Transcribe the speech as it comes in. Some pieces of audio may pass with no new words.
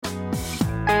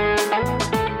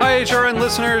HRN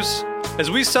listeners.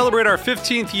 As we celebrate our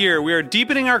 15th year, we are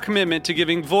deepening our commitment to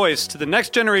giving voice to the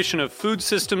next generation of food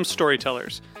systems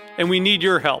storytellers, and we need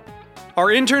your help. Our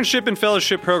internship and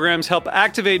fellowship programs help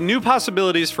activate new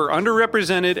possibilities for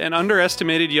underrepresented and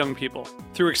underestimated young people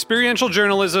through experiential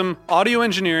journalism, audio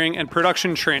engineering, and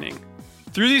production training.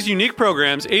 Through these unique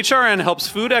programs, HRN helps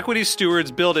food equity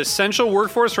stewards build essential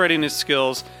workforce readiness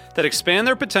skills that expand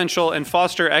their potential and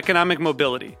foster economic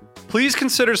mobility. Please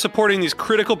consider supporting these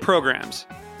critical programs.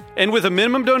 And with a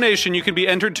minimum donation, you can be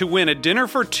entered to win a dinner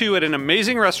for two at an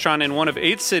amazing restaurant in one of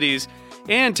 8 cities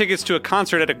and tickets to a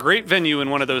concert at a great venue in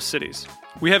one of those cities.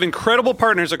 We have incredible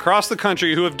partners across the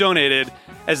country who have donated,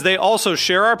 as they also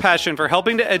share our passion for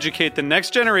helping to educate the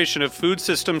next generation of food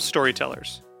systems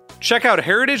storytellers. Check out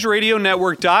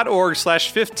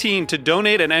heritageradionetwork.org/15 to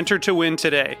donate and enter to win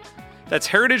today. That's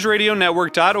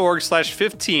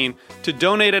heritageradionetwork.org/15 to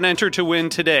donate and enter to win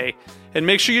today. And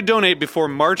make sure you donate before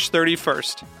March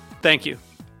 31st. Thank you.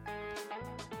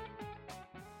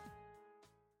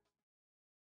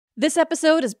 This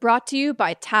episode is brought to you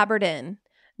by Tabard Inn,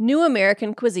 new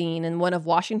American cuisine in one of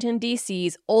Washington,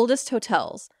 D.C.'s oldest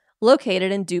hotels,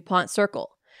 located in DuPont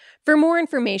Circle. For more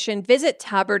information, visit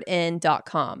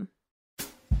tabardinn.com.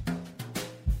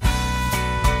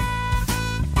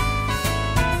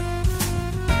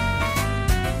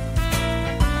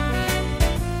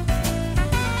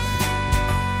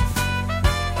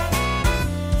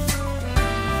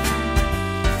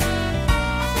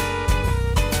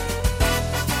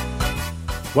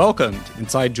 Welcome to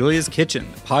Inside Julia's Kitchen,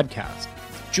 the podcast,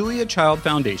 Julia Child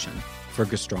Foundation for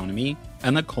Gastronomy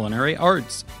and the Culinary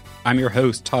Arts. I'm your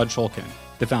host, Todd Shulkin,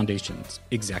 the Foundation's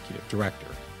Executive Director.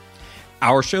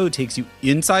 Our show takes you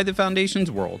inside the Foundation's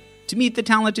world to meet the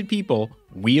talented people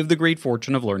we have the great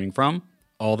fortune of learning from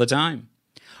all the time.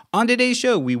 On today's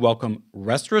show, we welcome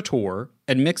restaurateur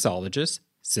and mixologist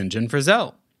St. John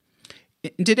Frizell.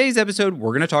 In today's episode,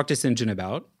 we're going to talk to St. John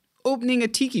about opening a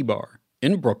tiki bar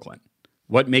in Brooklyn,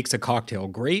 what makes a cocktail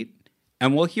great,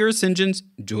 and we'll hear St. John's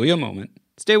Julia moment.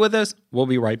 Stay with us. We'll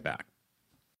be right back.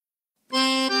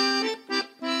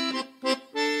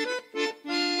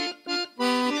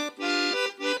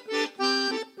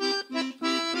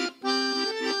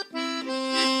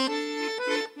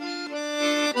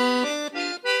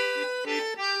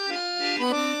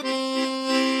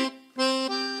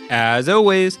 As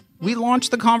always, we launch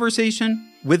the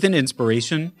conversation with an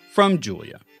inspiration from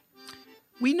Julia.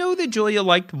 We know that Julia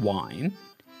liked wine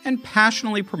and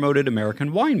passionately promoted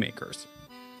American winemakers.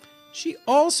 She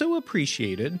also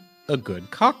appreciated a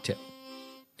good cocktail.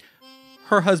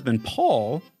 Her husband,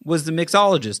 Paul, was the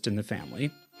mixologist in the family,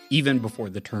 even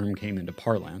before the term came into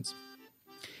parlance.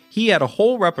 He had a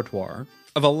whole repertoire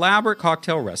of elaborate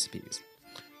cocktail recipes,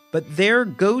 but their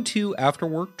go-to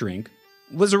after-work drink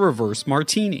was a reverse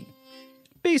martini,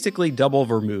 basically double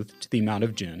vermouth to the amount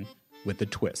of gin with a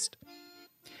twist.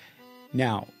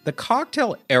 Now, the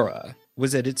cocktail era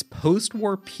was at its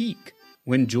post-war peak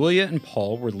when Julia and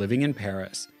Paul were living in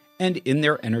Paris and in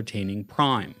their entertaining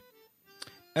prime.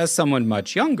 As someone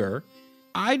much younger,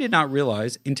 I did not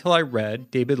realize until I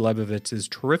read David Leiboviz's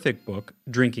terrific book,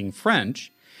 Drinking French,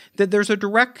 that there's a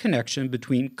direct connection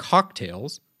between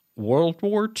cocktails, World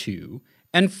War II,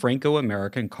 and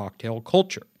Franco-American cocktail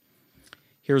culture.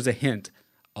 Here's a hint.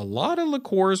 A lot of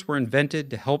liqueurs were invented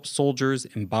to help soldiers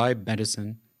imbibe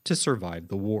medicine to survive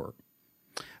the war.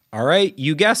 All right,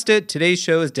 you guessed it, today's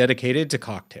show is dedicated to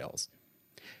cocktails.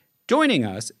 Joining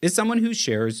us is someone who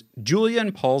shares Julia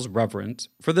and Paul's reverence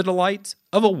for the delights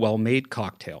of a well-made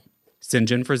cocktail, St.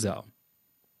 John Frizell.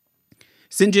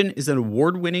 St. John is an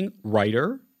award-winning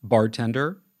writer,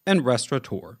 bartender, and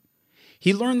restaurateur.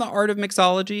 He learned the art of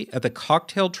mixology at the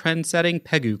cocktail trend-setting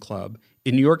Pegu Club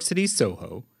in New York City's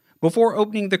Soho before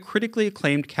opening the critically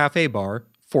acclaimed cafe bar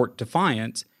Fort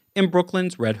Defiance in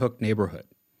Brooklyn's Red Hook neighborhood.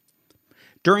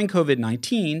 During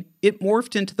COVID-19, it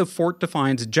morphed into the Fort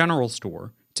Defiance General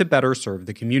Store to better serve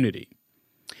the community.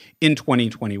 In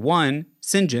 2021,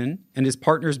 St. John and his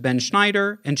partners Ben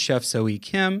Schneider and chef Sohee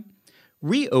Kim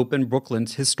reopened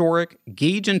Brooklyn's historic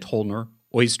Gage and Tollner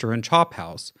Oyster and Chop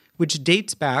House, which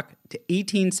dates back to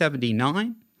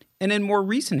 1879 and in more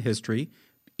recent history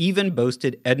even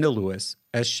boasted Edna Lewis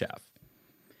as chef.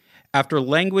 After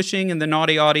languishing in the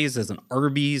naughty oddies as an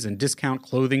Arby's and discount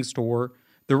clothing store,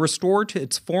 the restored to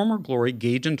its former glory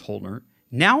Gage and Tollner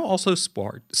now also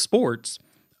sports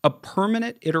a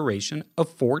permanent iteration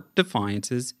of Fort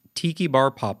Defiance's Tiki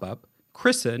Bar pop-up,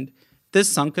 christened the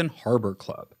Sunken Harbor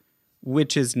Club,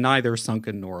 which is neither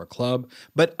sunken nor a club,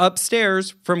 but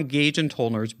upstairs from Gage and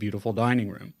Tollner's beautiful dining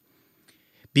room.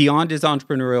 Beyond his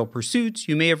entrepreneurial pursuits,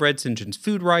 you may have read St. John's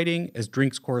food writing as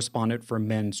drinks correspondent for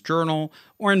Men's Journal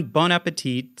or in Bon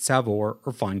Appetit, Savoir,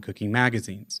 or Fine Cooking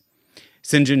magazines.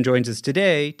 St. John joins us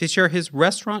today to share his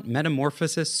restaurant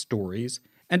metamorphosis stories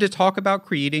and to talk about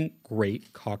creating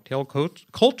great cocktail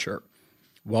culture.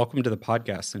 Welcome to the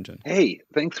podcast, St. John. Hey,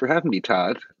 thanks for having me,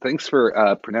 Todd. Thanks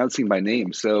for pronouncing my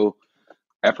name so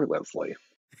effortlessly.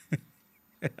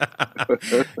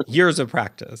 Years of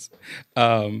practice.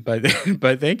 But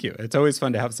thank you. It's always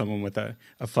fun to have someone with a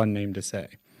fun name to say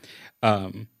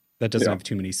that doesn't have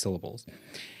too many syllables.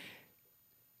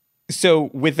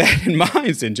 So with that in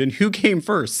mind, St. John, who came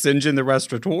first, St. John the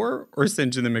restaurateur or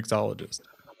St. John the mixologist?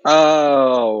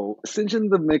 Oh, St. John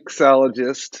the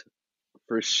mixologist,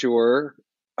 for sure.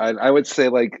 I would say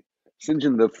like St.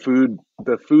 John the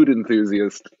food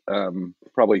enthusiast,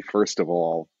 probably first of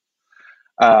all.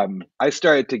 I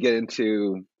started to get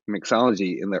into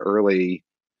mixology in the early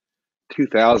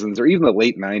 2000s or even the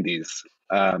late 90s,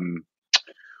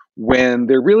 when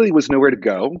there really was nowhere to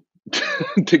go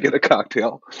to get a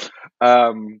cocktail,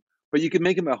 but you could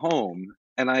make them at home.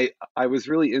 And I was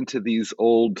really into these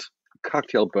old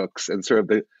cocktail books and sort of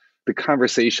the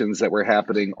conversations that were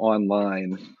happening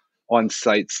online on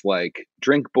sites like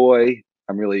Drink Boy.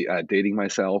 I'm really dating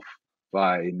myself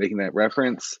by making that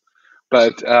reference,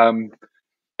 but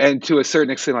and to a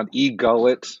certain extent on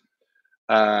eGullet.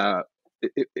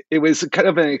 It was kind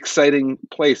of an exciting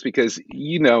place because,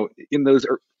 in those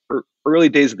early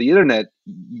days of the internet,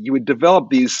 you would develop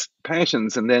these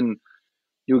passions and then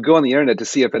you would go on the internet to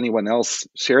see if anyone else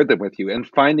shared them with you. And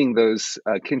finding those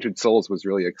kindred souls was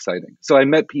really exciting. So I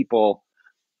met people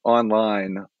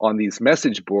online on these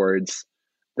message boards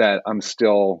that I'm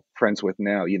still friends with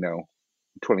now,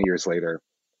 20 years later.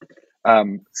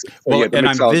 And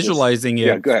I'm visualizing it.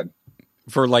 Yeah, go ahead.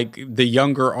 For like the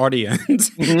younger audience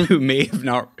who may have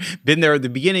not been there at the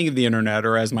beginning of the internet,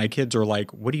 or as my kids are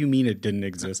like, what do you mean it didn't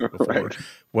exist before? Right.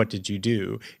 What did you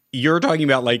do? You're talking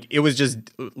about like, it was just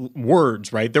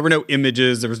words, right? There were no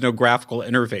images. There was no graphical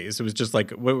interface. It was just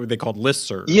like, what were they called?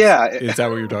 Listservs. Yeah. Is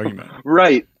that what you're talking about?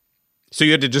 Right. So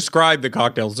you had to describe the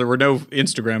cocktails. There were no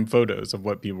Instagram photos of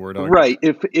what people were talking right.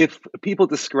 about. If people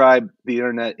describe the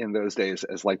internet in those days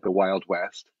as like the Wild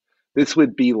West, this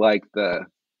would be like the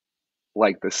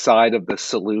side of the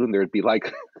saloon. There'd be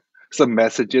like some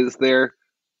messages there,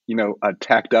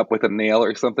 tacked up with a nail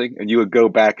or something, and you would go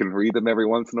back and read them every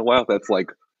once in a while. That's like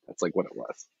what it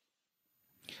was.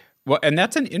 Well, and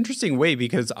that's an interesting way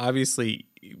because obviously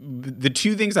the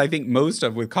two things I think most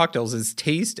of with cocktails is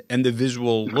taste and the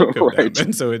visual look of right. them.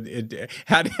 And so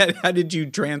how did you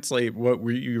translate what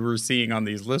you were seeing on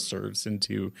these listservs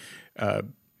into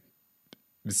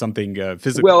something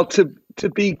physical? Well, to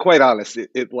be quite honest,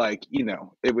 it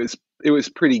was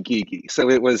pretty geeky. So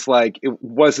it was like, it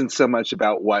wasn't so much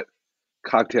about what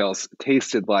cocktails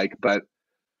tasted like, but,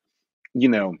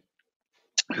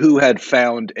 who had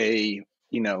found a,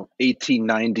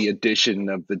 1890 edition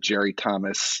of the Jerry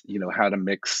Thomas, how to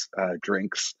mix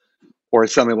drinks or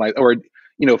something like, or,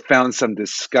 found some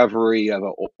discovery of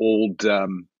an old,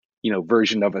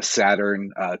 version of a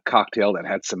Saturn cocktail that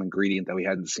had some ingredient that we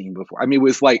hadn't seen before. I mean,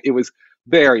 it was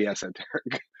very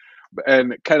esoteric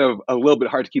and kind of a little bit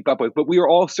hard to keep up with, but we were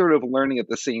all sort of learning at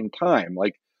the same time.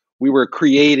 Like we were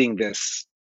creating this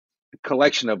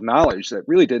collection of knowledge that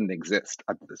really didn't exist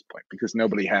up to this point because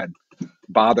nobody had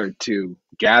bothered to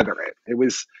gather it. It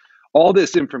was all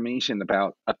this information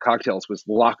about cocktails was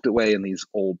locked away in these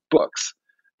old books.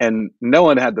 And no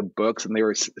one had the books, and they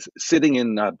were sitting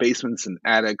in basements and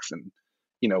attics and,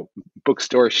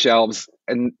 bookstore shelves,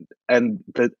 and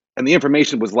the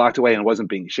information was locked away and wasn't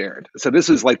being shared. So this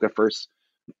is like the first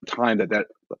time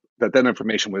that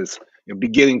information was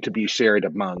beginning to be shared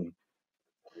among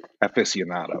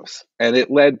aficionados, and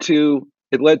it led to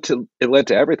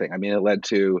everything. I mean, it led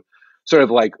to sort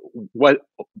of like what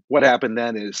happened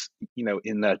then is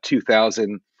in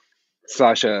 2000.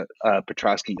 Sasha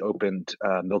Petrosky opened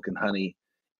Milk and Honey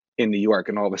in New York,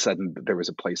 and all of a sudden there was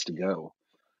a place to go,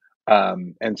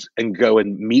 and go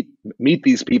and meet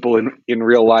these people in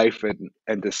real life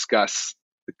and discuss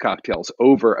the cocktails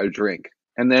over a drink.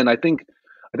 And then I think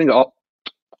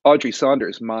Audrey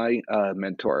Saunders, my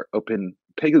mentor, opened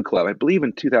Pegu Club, I believe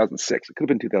in 2006. It could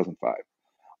have been 2005,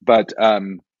 but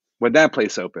when that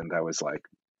place opened, I was like,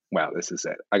 wow, this is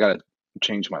it. I got to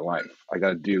change my life. I got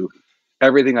to do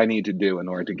everything I need to do in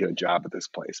order to get a job at this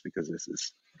place because this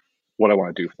is what I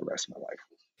want to do for the rest of my life.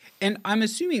 And I'm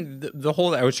assuming the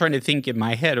whole, I was trying to think in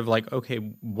my head of like, okay,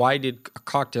 why did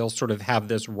cocktails sort of have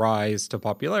this rise to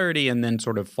popularity and then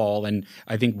sort of fall? And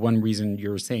I think one reason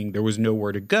you're saying there was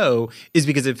nowhere to go is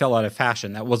because it fell out of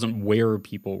fashion. That wasn't where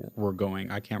people were going.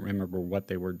 I can't remember what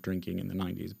they were drinking in the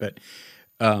 90s, but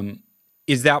um,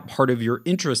 is that part of your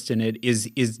interest in it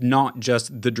is not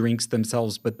just the drinks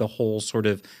themselves, but the whole sort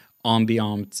of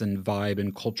ambiance and vibe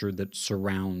and culture that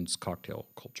surrounds cocktail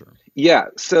culture? Yeah.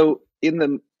 So in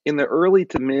the early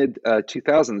to mid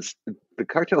 2000s, the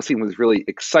cocktail scene was really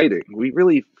exciting. We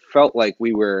really felt like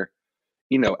we were,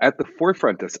 at the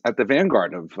forefront, at the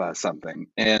vanguard of something.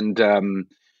 And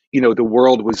the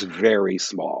world was very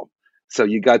small, so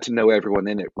you got to know everyone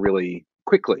in it really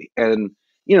quickly. And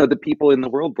the people in the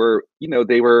world were,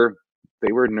 they were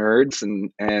nerds,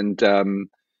 and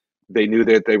they knew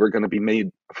that they were going to be made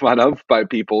fun of by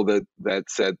people that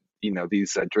said,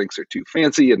 these drinks are too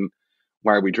fancy, and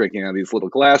why are we drinking out of these little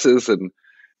glasses?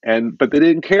 And but they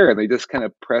didn't care, and they just kind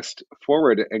of pressed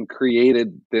forward and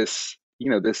created this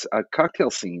cocktail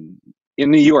scene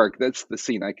in New York. That's the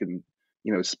scene I can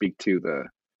speak to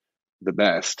the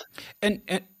best. And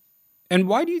and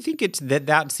why do you think it's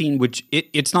that scene, which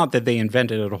it's not that they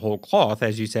invented it a whole cloth,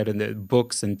 as you said in the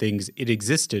books and things, it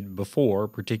existed before,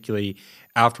 particularly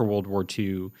after World War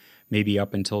II, maybe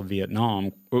up until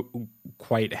Vietnam,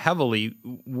 quite heavily.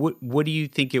 What do you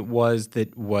think it was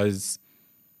that was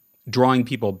drawing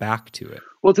people back to it?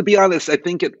 Well, to be honest, I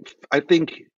think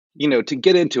to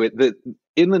get into it, that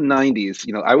in the 90s,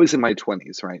 I was in my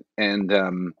 20s, right? And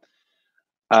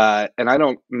I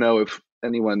don't know if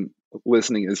anyone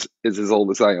listening is as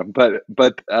old as I am, but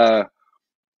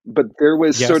there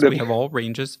was sort Yes, of, we have all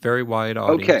ranges, very wide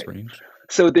okay, audience range.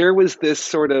 so there was this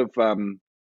sort of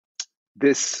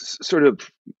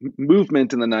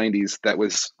movement in the 90s that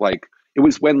was like, it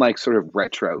was when like sort of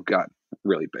retro got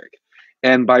really big.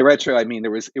 And by retro I mean it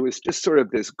was just sort of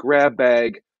this grab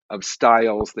bag of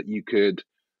styles that you could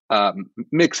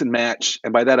mix and match.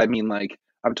 And by that I mean, like,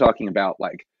 I'm talking about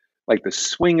like the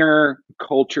swinger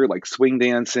culture, like swing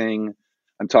dancing.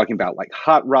 I'm talking about like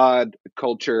hot rod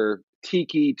culture,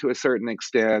 tiki to a certain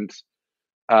extent,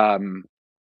 um,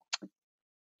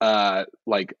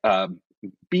 like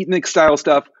beatnik style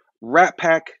stuff, Rat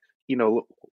Pack, you know,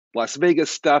 Las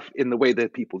Vegas stuff, in the way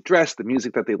that people dress, the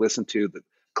music that they listened to, the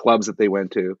clubs that they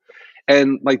went to.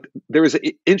 And like there was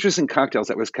interesting cocktails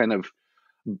that was kind of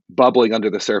bubbling under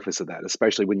the surface of that,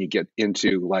 especially when you get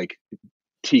into like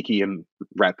tiki and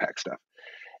Rat Pack stuff.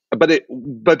 But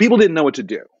people didn't know what to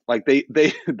do. Like they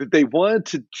wanted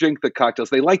to drink the cocktails.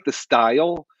 They liked the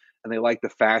style and they liked the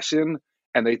fashion,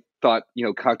 and they thought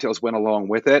cocktails went along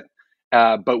with it.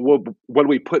 But what do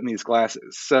we put in these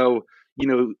glasses? So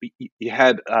you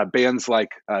had bands like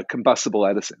Combustible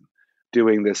Edison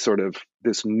doing this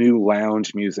new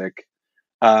lounge music,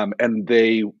 and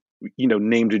they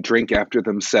named a drink after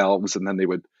themselves, and then they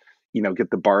would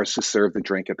get the bars to serve the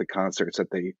drink at the concerts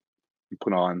that they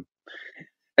put on.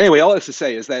 Anyway, all this to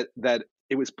say is that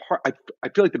it was part. I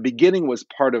feel like the beginning was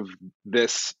part of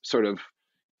this sort of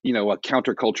a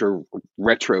counterculture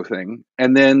retro thing,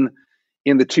 and then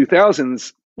in the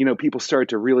 2000s, people started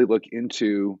to really look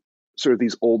into sort of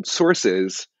these old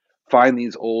sources, find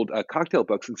these old cocktail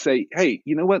books, and say, hey,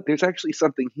 you know what? There's actually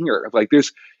something here. Like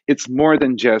it's more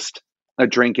than just a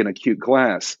drink in a cute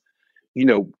glass.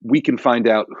 We can find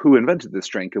out who invented this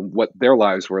drink and what their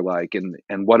lives were like, and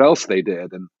what else they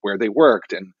did, and where they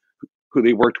worked, and who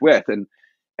they worked with,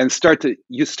 and start to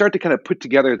kind of put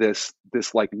together this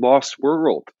like lost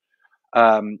world,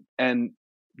 and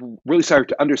really started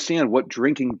to understand what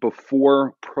drinking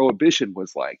before prohibition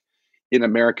was like in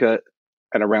America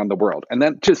and around the world. And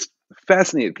that just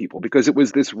fascinated people because it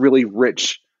was this really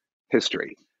rich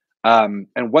history. And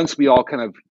once we all kind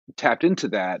of tapped into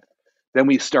that, then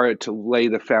we started to lay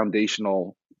the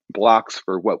foundational blocks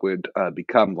for what would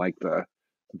become like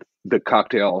the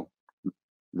cocktail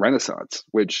renaissance.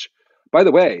 Which, by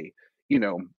the way,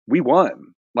 we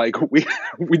won. Like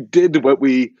we did what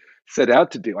we set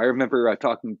out to do. I remember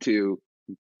talking to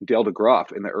Dale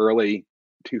DeGroff in the early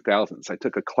 2000s. I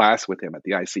took a class with him at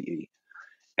the ICE,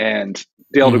 and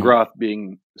Dale Mm. DeGroff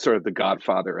being sort of the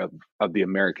godfather of the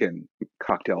American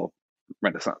cocktail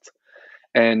renaissance.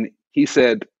 And he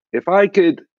said, if I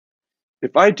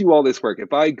do all this work,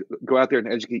 if I go out there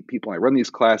and educate people, and I run these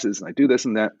classes and I do this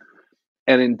and that,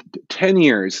 and in 10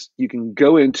 years, you can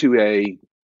go into a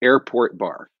airport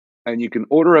bar and you can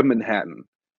order a Manhattan,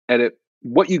 and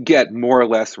what you get more or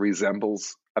less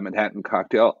resembles a Manhattan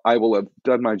cocktail, I will have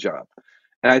done my job.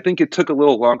 And I think it took a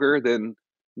little longer than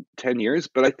 10 years,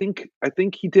 but I think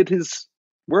he did his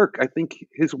work. I think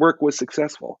his work was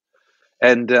successful.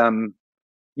 And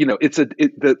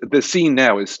the scene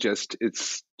now is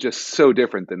it's just so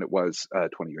different than it was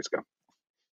 20 years ago.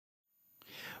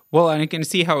 Well, and I can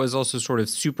see how it was also sort of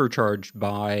supercharged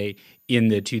by in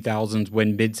the 2000s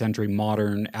when mid-century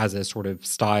modern as a sort of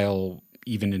style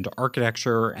even into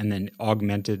architecture, and then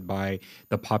augmented by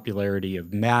the popularity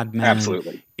of Mad Men.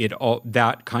 Absolutely.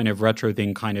 That kind of retro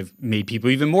thing kind of made people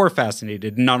even more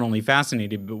fascinated, not only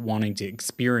fascinated, but wanting to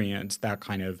experience that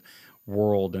kind of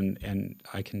world. And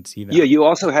I can see that. Yeah, you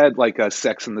also had like a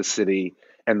Sex and the City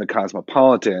and the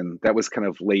Cosmopolitan. That was kind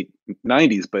of late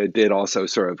 90s, but it did also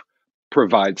sort of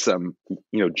provide some,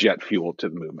 jet fuel to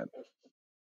the movement.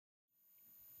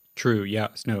 True.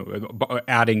 Yes. No.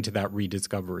 Adding to that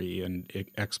rediscovery and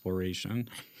exploration.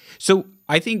 So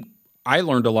I think I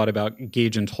learned a lot about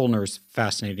Gage and Tollner's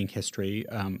fascinating history.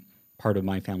 Part of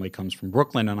my family comes from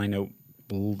Brooklyn, and I know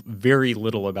very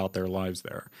little about their lives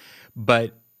there.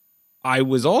 But I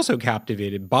was also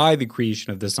captivated by the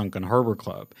creation of the Sunken Harbor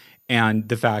Club and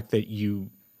the fact that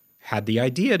you had the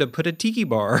idea to put a tiki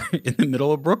bar in the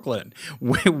middle of Brooklyn.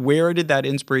 Where did that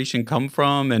inspiration come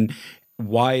from, and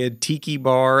why a tiki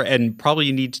bar? And probably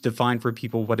you need to define for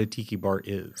people what a tiki bar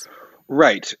is.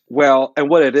 Right. Well, and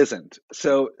what it isn't.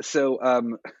 So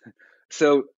the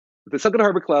Sunken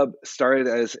Harbor Club started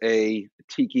as a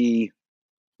tiki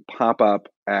pop-up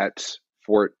at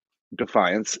Fort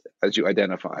Defiance, as you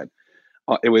identified.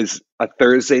 It was a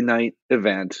Thursday night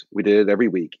event. We did it every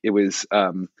week. It was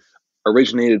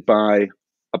originated by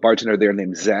a bartender there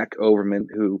named Zach Overman,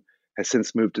 who has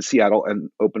since moved to Seattle and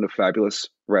opened a fabulous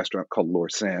restaurant called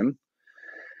Lorsan.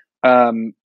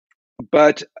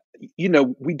 But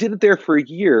we did it there for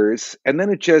years, and then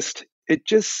it just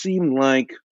seemed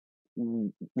like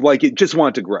it just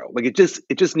wanted to grow. Like it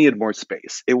just needed more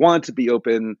space. It wanted to be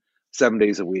open 7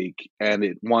 days a week, and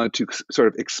it wanted to sort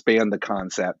of expand the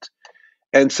concept.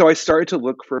 And so I started to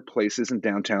look for places in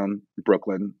downtown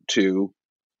Brooklyn to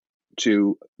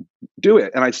do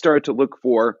it. And I started to look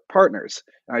for partners.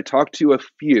 And I talked to a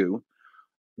few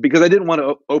because I didn't want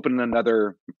to open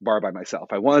another bar by myself.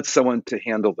 I wanted someone to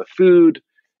handle the food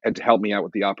and to help me out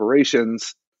with the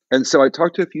operations. And so I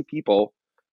talked to a few people,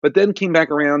 but then came back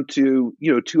around to,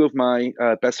 two of my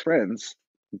best friends,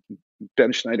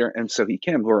 Ben Schneider and Sohee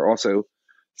Kim, who are also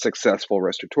successful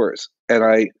restaurateurs. And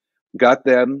I got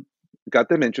them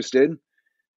interested.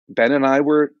 Ben and I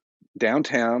were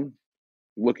downtown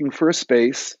looking for a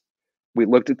space. We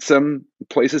looked at some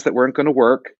places that weren't going to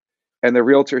work, and the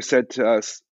realtor said to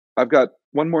us, "I've got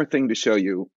one more thing to show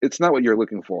you. It's not what you're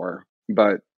looking for,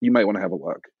 but you might want to have a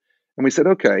look." And we said,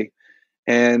 "Okay."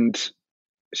 And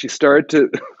she started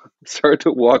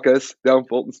to walk us down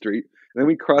Fulton Street, and then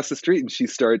we crossed the street, and she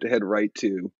started to head right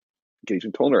to Gage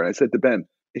and Tollner. And I said to Ben,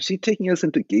 "Is she taking us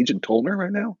into Gage and Tollner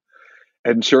right now?"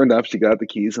 And sure enough, she got the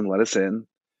keys and let us in.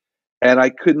 And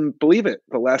I couldn't believe it.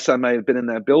 The last time I had been in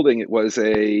that building, it was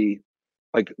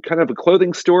kind of a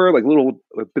clothing store, like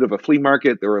a bit of a flea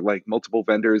market. There were like multiple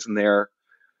vendors in there.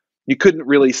 You couldn't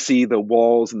really see the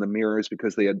walls and the mirrors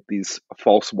because they had these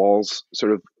false walls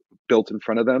sort of built in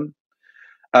front of them.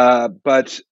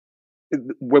 But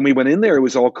when we went in there, it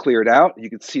was all cleared out.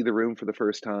 You could see the room for the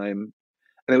first time.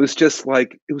 And it was just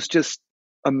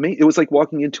amazing. It was like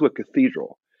walking into a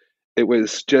cathedral. It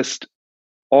was just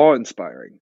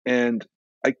awe-inspiring. And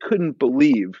I couldn't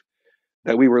believe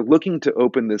that we were looking to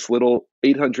open this little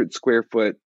 800 square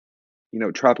foot,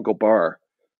 tropical bar.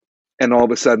 And all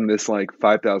of a sudden this like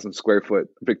 5,000 square foot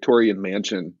Victorian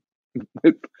mansion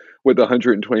with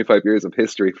 125 years of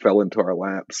history fell into our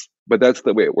laps. But that's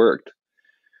the way it worked.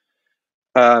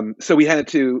 So we had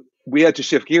to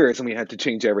shift gears and we had to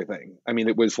change everything. I mean,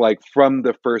 it was like from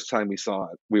the first time we saw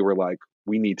it, we were like,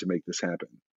 we need to make this happen.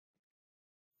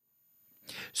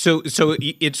 So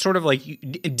it's sort of like,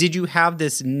 did you have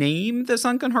this name, the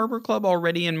Sunken Harbor Club,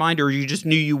 already in mind, or you just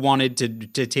knew you wanted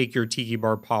to take your tiki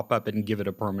bar pop up and give it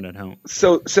a permanent home?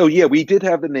 So yeah, we did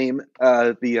have the name,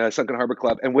 the Sunken Harbor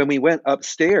Club, and when we went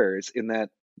upstairs in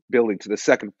that building to the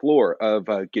second floor of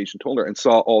Gage and Tollner and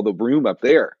saw all the room up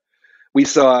there, we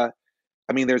saw,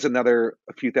 there's a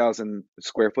few thousand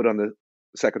square foot on the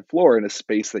second floor in a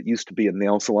space that used to be a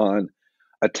nail salon,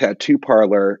 a tattoo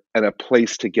parlor, and a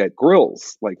place to get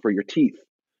grills, like for your teeth.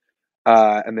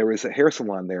 And there was a hair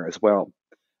salon there as well.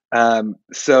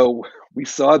 So we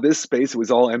saw this space; it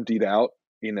was all emptied out,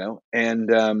 and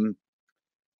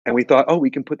we thought, oh,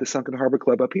 we can put the Sunken Harbor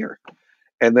Club up here,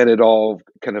 and then it all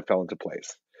kind of fell into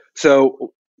place.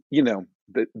 So,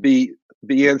 the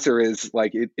answer is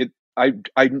like I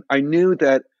knew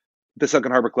that the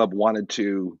Sunken Harbor Club wanted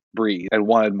to breathe and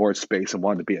wanted more space and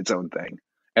wanted to be its own thing.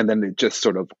 And then it just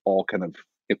sort of all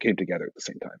it came together at the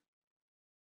same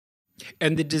time.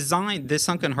 And the design, the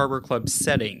Sunken Harbor Club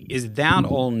setting, is that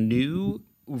all new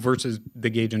versus the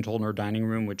Gage and Tollner dining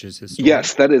room, which is Yes,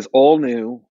 historic? that is all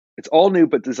new. It's all new,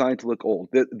 but designed to look old.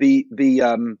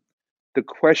 The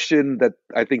question that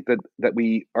I think that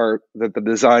the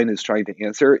design is trying to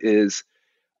answer is,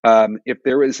 if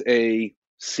there is a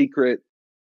secret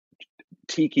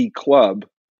tiki club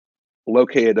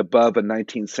located above a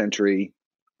 19th century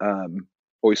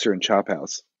oyster and chop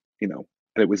house, and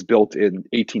it was built in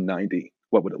 1890,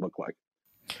 what would it look like?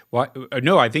 Well,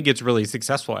 no, I think it's really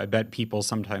successful. I bet people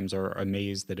sometimes are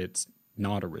amazed that it's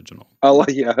not original. Oh,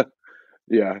 yeah,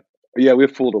 yeah, yeah.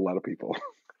 We've fooled a lot of people,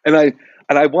 and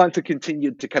I want to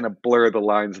continue to kind of blur the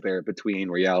lines there between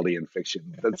reality and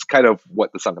fiction. That's kind of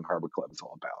what the Sunken Harbor Club is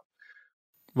all about.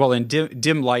 Well, and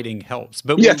dim lighting helps.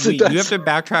 But Yes, it you have does. to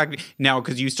backtrack now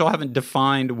because you still haven't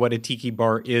defined what a tiki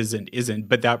bar is and isn't,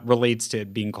 but that relates to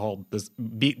it being called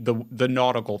the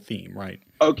nautical theme, right?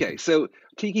 Okay, so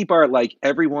tiki bar, like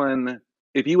everyone,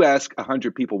 if you ask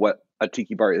 100 people what a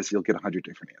tiki bar is, you'll get 100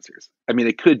 different answers. I mean,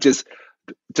 it could just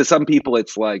to some people,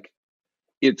 it's like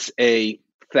it's a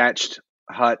thatched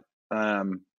hut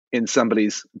in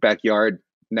somebody's backyard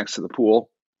next to the pool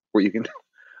where you can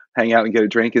hang out and get a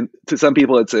drink. And to some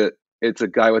people, it's a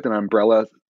guy with an umbrella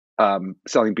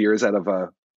selling beers out of a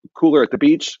cooler at the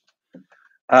beach.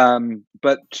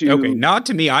 But Okay, to not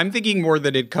to me. I'm thinking more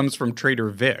that it comes from Trader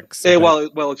Vic's.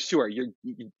 But well, sure,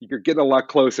 you're getting a lot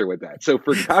closer with that. So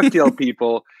for cocktail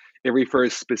people, it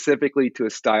refers specifically to a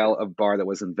style of bar that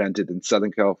was invented in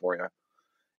Southern California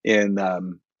in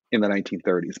the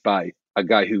 1930s by a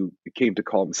guy who came to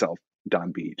call himself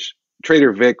Don Beach.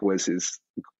 Trader Vic was his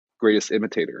greatest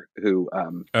imitator,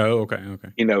 oh, okay.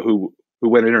 who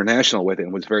went international with it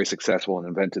and was very successful and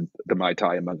invented the Mai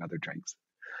Tai among other drinks.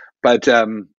 But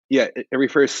yeah, it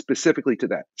refers specifically to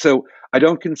that. So I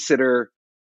don't consider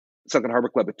Sunken Harbor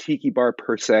Club a tiki bar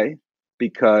per se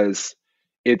because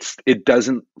it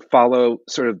doesn't follow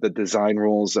sort of the design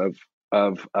rules of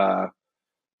uh,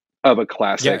 of a yeah,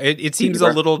 classic it tiki seems a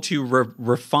bar. little too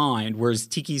refined, whereas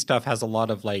tiki stuff has a lot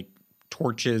of like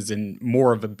torches and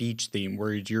more of a beach theme,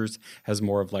 whereas yours has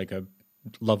more of like a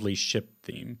lovely ship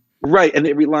theme. Right, and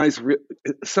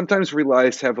sometimes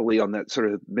relies heavily on that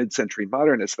sort of mid-century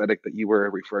modern aesthetic that you were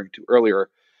referring to earlier,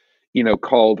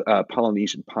 called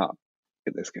Polynesian pop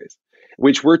in this case,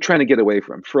 which we're trying to get away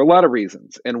from for a lot of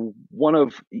reasons. And one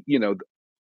of, the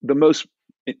most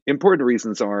important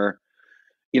reasons are,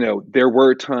 there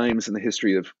were times in the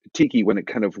history of tiki when it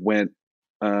kind of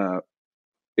uh,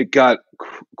 it got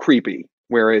creepy,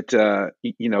 where it,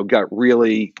 got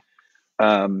really,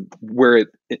 where it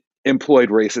employed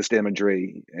racist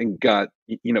imagery and got,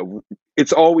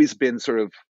 it's always been sort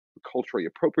of culturally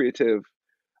appropriative,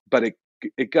 but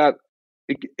it got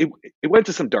it went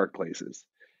to some dark places,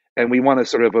 and we want to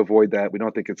sort of avoid that. We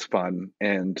don't think it's fun,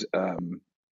 and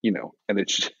and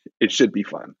it should be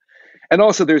fun. And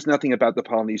also, there's nothing about the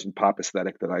Polynesian pop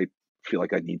aesthetic that I feel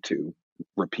like I need to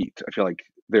repeat. I feel like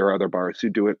there are other bars who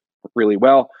do it really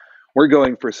well. We're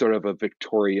going for sort of a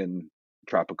Victorian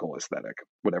tropical aesthetic,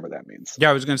 whatever that means. Yeah,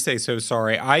 I was going to say. So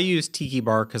sorry, I use tiki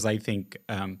bar because I think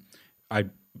I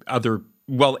other.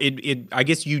 Well, it. I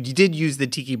guess you did use the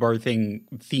tiki bar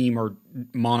theme or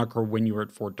moniker when you were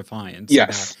at Fort Defiance, so that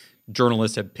Yes.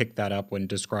 journalists have picked that up when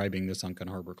describing the Sunken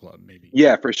Harbor Club. Maybe.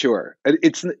 Yeah, for sure.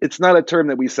 It's not a term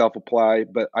that we self-apply,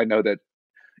 but I know that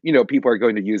people are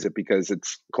going to use it because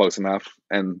it's close enough,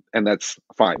 and that's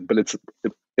fine. But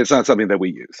it's not something that we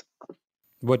use.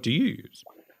 What do you use?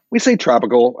 We say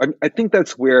tropical. I think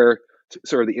that's where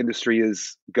sort of the industry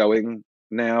is going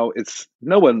now. It's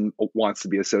no one wants to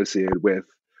be associated with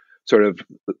sort of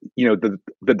the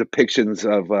depictions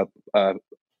of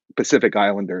Pacific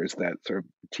Islanders that sort of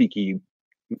tiki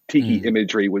Mm.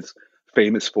 imagery was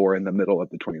famous for in the middle of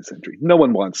the 20th century. No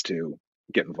one wants to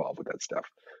get involved with that stuff.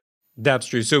 That's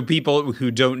true. So people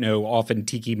who don't know, often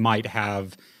tiki might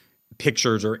have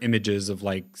pictures or images of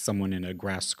like someone in a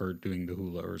grass skirt doing the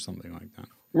hula or something like that.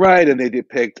 Right, and they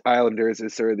depict Islanders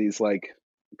as sort of these like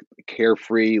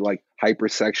carefree, like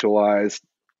hypersexualized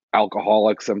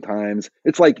alcoholics sometimes.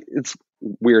 It's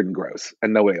weird and gross,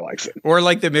 and nobody likes it. Or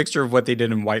like the mixture of what they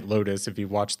did in White Lotus, if you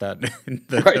watch that,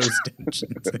 Right. those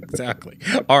tensions. Exactly.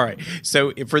 All right.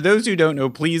 So for those who don't know,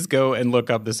 please go and look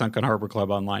up the Sunken Harbor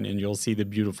Club online, and you'll see the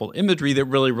beautiful imagery that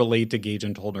really relate to Gage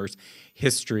and Tollner's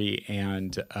history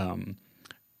and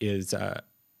is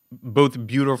both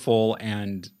beautiful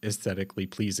and aesthetically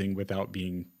pleasing without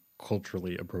being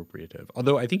culturally appropriative.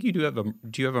 Although I think you do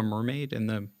you have a mermaid in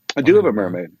the I do have behind a the bar?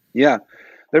 mermaid. Yeah.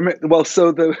 Well,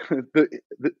 so the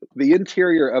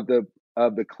interior of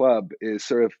the club is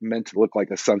sort of meant to look like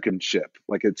a sunken ship.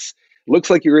 Like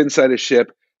Looks like you're inside a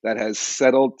ship that has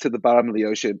settled to the bottom of the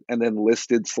ocean and then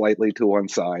listed slightly to one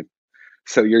side.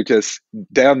 So you're just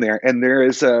down there, and there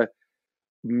is a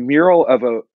mural of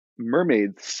a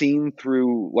mermaid seen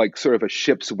through like sort of a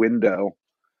ship's window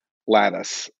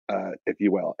lattice, if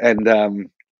you will,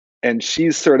 and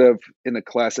she's sort of in a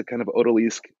classic kind of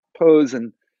odalisque pose,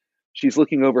 and she's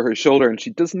looking over her shoulder, and she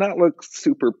does not look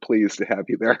super pleased to have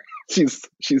you there. She's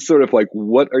sort of like,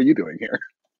 "What are you doing here?"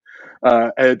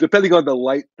 And depending on the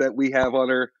light that we have on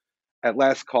her, at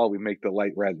last call we make the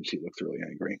light red, and she looks really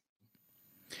angry.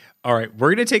 All right, we're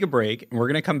going to take a break, and we're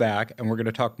going to come back, and we're going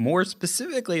to talk more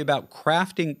specifically about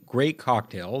crafting great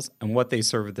cocktails and what they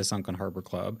serve at the Sunken Harbor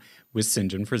Club with St.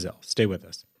 John Frizell. Stay with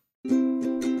us.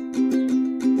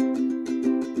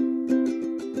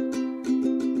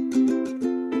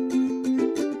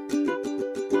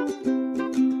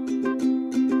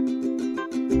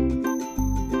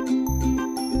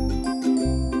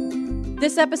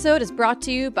 This episode is brought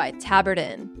to you by Tabard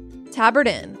Inn. Tabard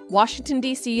Inn, Washington,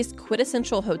 D.C.'s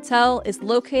quintessential hotel, is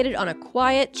located on a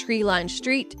quiet, tree-lined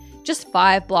street just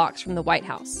 5 blocks from the White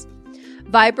House.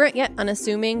 Vibrant yet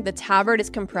unassuming, the Tabard is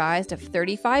comprised of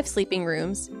 35 sleeping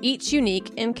rooms, each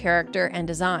unique in character and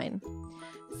design.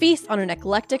 Feast on an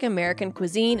eclectic American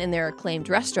cuisine in their acclaimed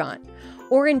restaurant,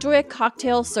 or enjoy a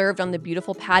cocktail served on the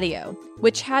beautiful patio,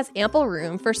 which has ample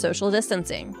room for social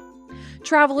distancing.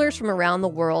 Travelers from around the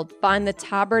world find the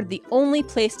Tabard the only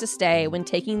place to stay when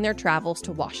taking their travels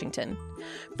to Washington.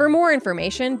 For more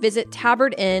information, visit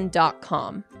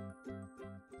tabardinn.com.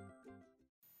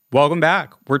 Welcome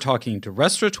back. We're talking to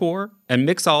restaurateur and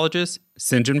mixologist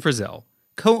St. John Frizell,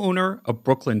 co-owner of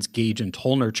Brooklyn's Gage and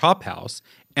Tollner Chop House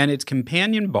and its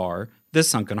companion bar, the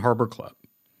Sunken Harbor Club.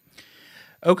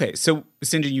 Okay, so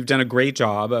St. John, you've done a great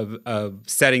job of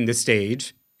setting the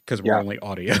stage, because we're only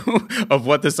audio, of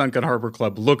what the Sunken Harbor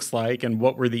Club looks like and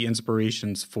what were the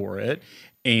inspirations for it.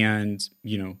 And,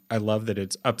 I love that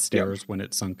it's upstairs when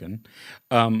it's sunken.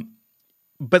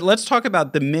 But let's talk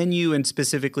about the menu, and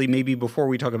specifically, maybe before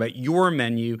we talk about your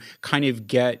menu, kind of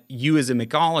get you as a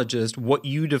mixologist, what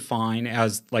you define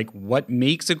as like what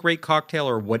makes a great cocktail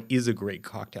or what is a great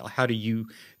cocktail. How do you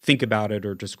think about it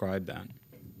or describe that?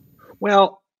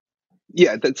 Well,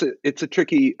 yeah, it's a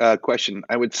tricky question.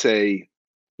 I would say,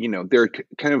 there are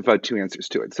kind of 2 answers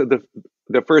to it. So the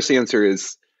first answer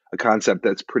is a concept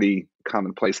that's pretty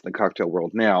commonplace in the cocktail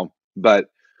world now. But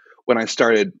when I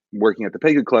started working at the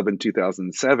Pega Club in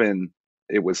 2007,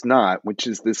 it was not, which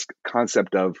is this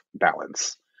concept of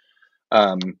balance.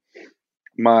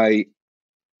 My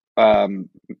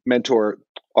mentor,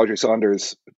 Audrey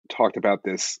Saunders, talked about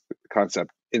this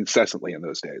concept incessantly in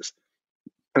those days.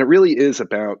 And it really is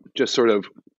about just sort of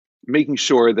making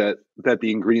sure that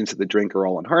the ingredients of the drink are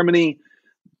all in harmony,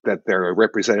 that they're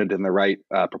represented in the right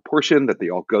proportion, that they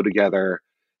all go together,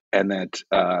 and that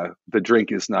the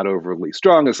drink is not overly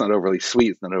strong, it's not overly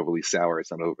sweet, it's not overly sour, it's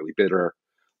not overly bitter,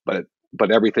 but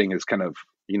everything is kind of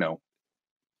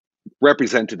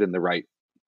represented in the right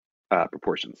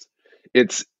proportions.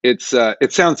 It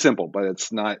sounds simple, but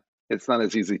it's not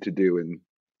as easy to do in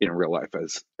real life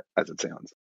as it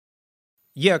sounds.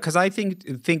 Yeah, because I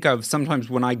think of sometimes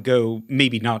when I go,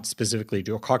 maybe not specifically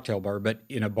to a cocktail bar, but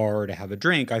in a bar to have a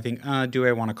drink, I think, do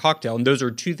I want a cocktail? And those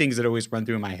are 2 things that always run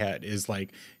through my head is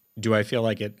like, do I feel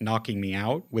like it knocking me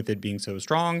out with it being so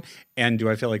strong? And do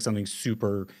I feel like something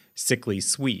super sickly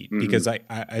sweet? Mm-hmm. Because I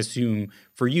assume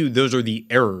for you, those are the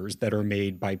errors that are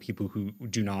made by people who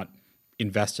do not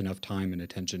invest enough time and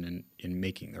attention in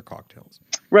making their cocktails.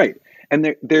 Right.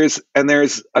 And there's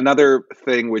another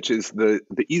thing, which is the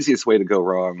easiest way to go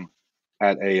wrong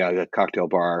at a cocktail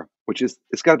bar, which is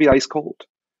it's got to be ice cold.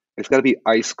 It's got to be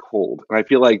ice cold. And I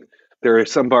feel like there are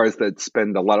some bars that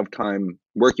spend a lot of time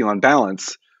working on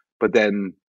balance, but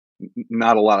then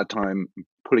not a lot of time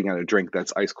putting out a drink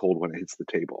that's ice cold when it hits the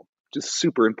table. Just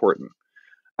super important.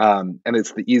 And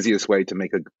it's the easiest way to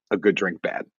make a good drink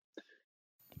bad.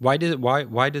 Why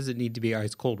does it need to be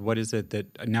ice cold? What is it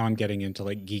that now I'm getting into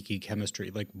like geeky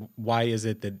chemistry? Like, why is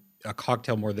it that a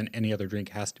cocktail more than any other drink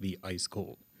has to be ice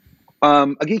cold? A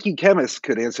geeky chemist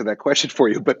could answer that question for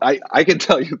you, but I can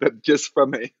tell you that just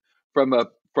from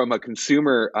a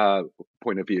consumer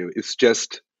point of view, it's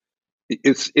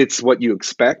what you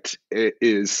expect. It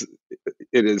is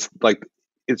like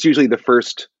it's usually the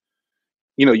first,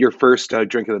 your first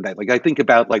drink of the night. Like I think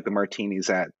about like the martinis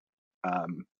at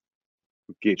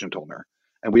Gage and Tollner.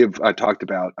 And we have talked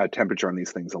about temperature on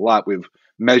these things a lot. We've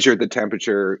measured the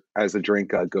temperature as the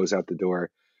drink goes out the door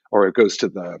or it goes to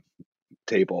the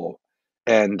table.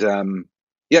 And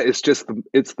it's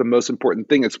the most important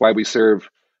thing. It's why we serve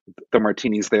the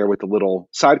martinis there with the little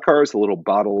sidecars, the little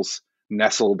bottles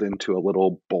nestled into a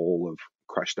little bowl of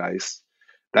crushed ice.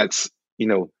 That's,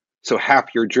 so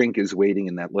half your drink is waiting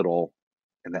in that little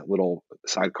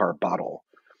sidecar bottle,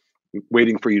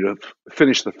 waiting for you to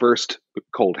finish the first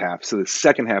cold half. So the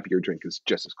second half of your drink is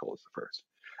just as cold as the first.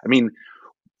 I mean,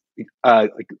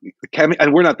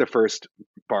 and we're not the first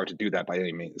bar to do that by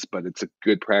any means, but it's a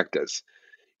good practice.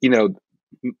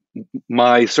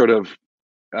 My sort of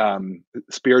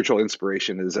spiritual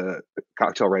inspiration is a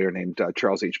cocktail writer named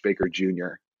Charles H. Baker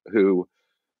Jr.,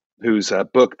 whose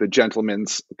book, The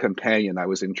Gentleman's Companion, I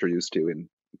was introduced to in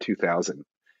 2000.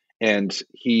 And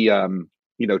he,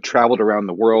 traveled around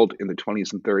the world in the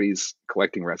 20s and 30s,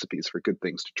 collecting recipes for good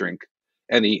things to drink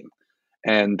and eat.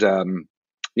 And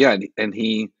and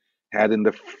he had in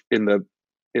the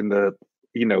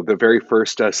the very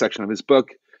first section of his book,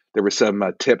 there were some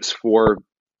tips for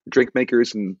drink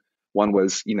makers, and one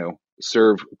was,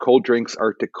 serve cold drinks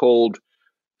Arctic cold,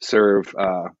 serve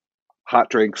hot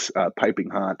drinks piping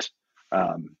hot.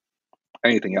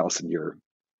 Anything else, and you're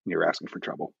asking for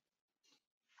trouble.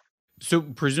 So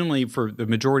presumably for the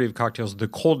majority of cocktails, the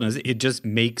coldness, it just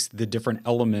makes the different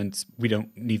elements,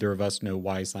 neither of us know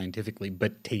why scientifically,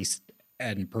 but taste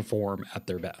and perform at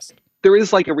their best. There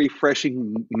is like a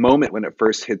refreshing moment when it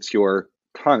first hits your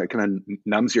tongue. It kind of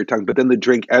numbs your tongue, but then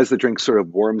as the drink sort of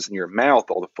warms in your mouth,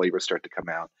 all the flavors start to come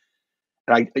out.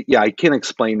 And I can't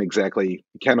explain exactly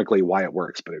chemically why it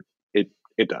works, but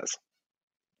it does.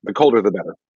 The colder, the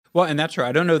better. Well, and that's right.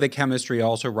 I don't know the chemistry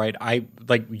also, right?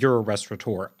 You're a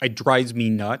restaurateur. It drives me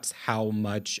nuts how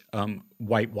much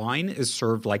white wine is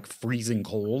served like freezing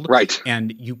cold. Right.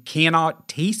 And you cannot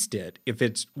taste it if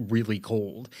it's really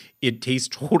cold. It tastes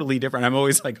totally different. I'm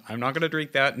always like, I'm not going to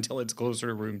drink that until it's closer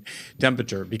to room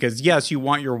temperature. Because yes, you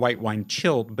want your white wine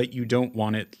chilled, but you don't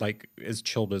want it like as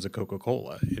chilled as a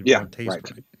Coca-Cola. It won't taste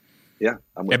right. Yeah.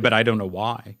 But I don't know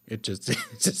why. It just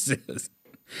is.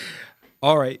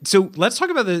 All right. So let's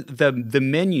talk about the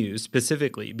menu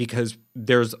specifically, because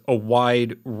there's a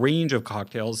wide range of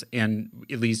cocktails, and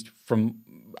at least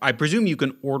I presume you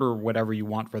can order whatever you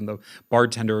want from the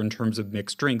bartender in terms of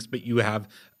mixed drinks, but you have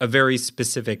a very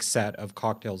specific set of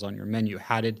cocktails on your menu.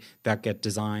 How did that get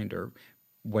designed, or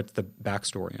what's the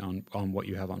backstory on what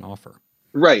you have on offer?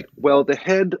 Right. Well, the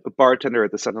head bartender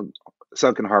at the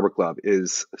Sunken Harbor Club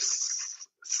is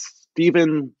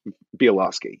Stephen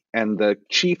Bielowski, and the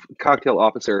chief cocktail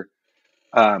officer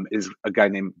is a guy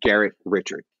named Garrett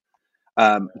Richard.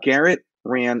 Garrett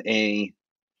ran a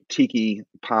tiki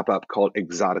pop-up called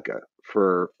Exotica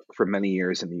for many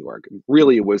years in New York.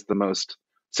 Really, it was the most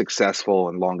successful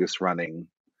and longest running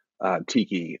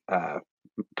tiki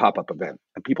pop-up event,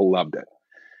 and people loved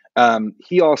it.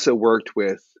 He also worked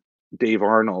with Dave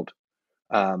Arnold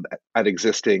at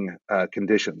existing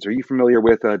conditions. Are you familiar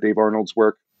with Dave Arnold's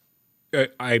work?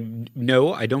 I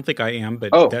don't think I am,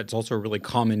 but that's also a really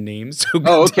common name. So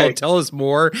okay. tell us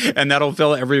more, and that'll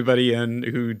fill everybody in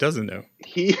who doesn't know.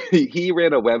 He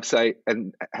ran a website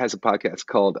and has a podcast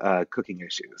called Cooking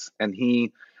Issues, and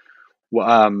he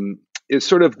is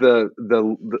sort of the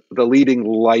leading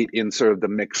light in sort of the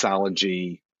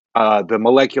mixology, the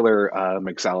molecular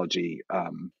mixology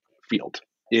field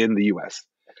in the U.S.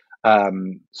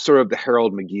 Sort of the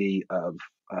Harold McGee of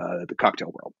the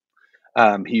cocktail world.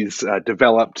 He's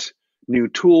developed new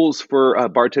tools for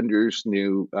bartenders,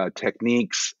 new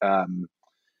techniques.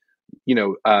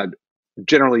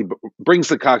 Generally brings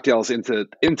the cocktails into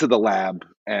the lab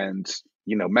and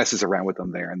messes around with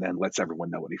them there, and then lets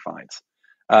everyone know what he finds.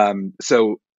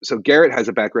 So Garrett has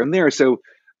a background there. So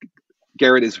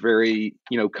Garrett is very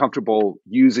comfortable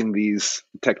using these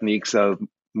techniques of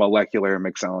molecular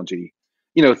mixology.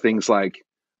 Things like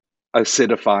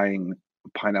acidifying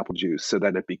pineapple juice so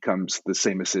that it becomes the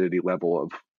same acidity level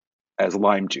as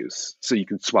lime juice, so you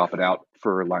can swap it out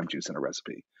for lime juice in a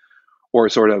recipe, or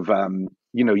sort of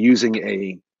using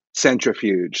a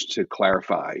centrifuge to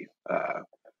clarify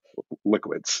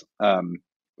liquids.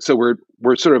 So we're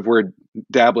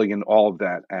dabbling in all of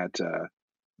that at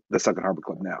the Sunken Harbor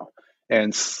Club now.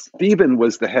 And Stephen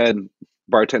was the head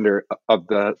bartender of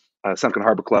the Sunken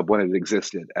Harbor Club when it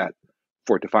existed at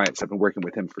Fort Defiance. I've been working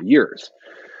with him for years.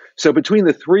 So between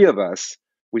the three of us,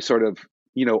 we sort of,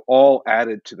 all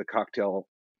added to the cocktail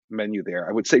menu there.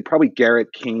 I would say probably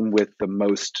Garrett came with the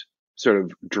most sort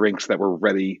of drinks that were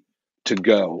ready to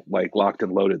go, like locked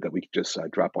and loaded, that we could just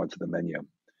drop onto the menu.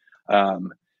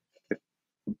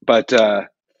 But so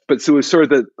it was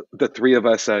sort of the three of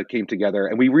us came together,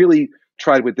 and we really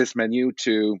tried with this menu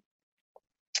to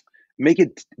make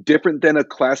it different than a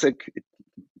classic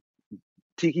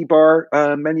tiki bar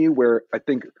menu, where I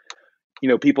think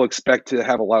people expect to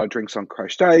have a lot of drinks on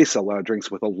crushed ice, a lot of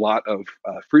drinks with a lot of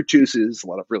fruit juices, a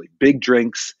lot of really big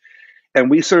drinks. And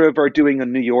we sort of are doing a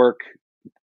New York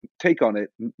take on it.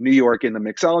 New York in the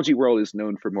mixology world is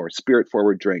known for more spirit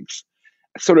forward drinks,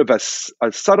 sort of a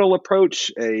subtle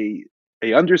approach, a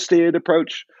understated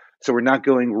approach. So we're not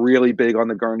going really big on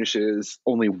the garnishes.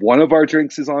 Only one of our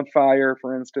drinks is on fire,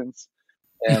 for instance.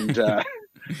 And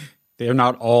they're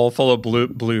not all full of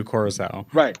blue curacao.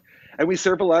 Right. And we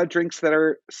serve a lot of drinks that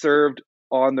are served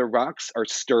on the rocks, are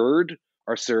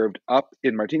served up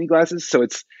in martini glasses. So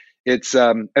it's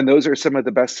and those are some of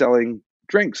the best selling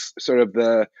drinks. Sort of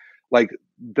the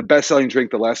best selling drink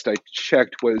the last I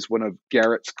checked was one of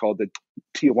Garrett's called the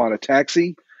Tijuana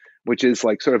Taxi, which is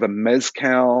like sort of a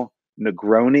mezcal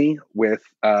Negroni with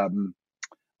a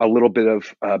little bit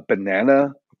of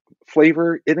banana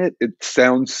flavor in it. It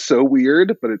sounds so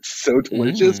weird, but it's so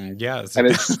delicious. Yes, and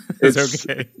it's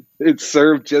okay. It's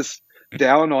served just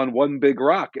down on one big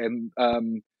rock, and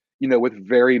with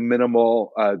very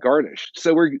minimal garnish.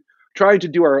 So we're trying to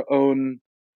do our own,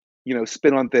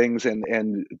 spin on things,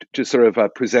 and just sort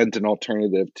of present an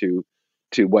alternative to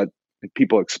what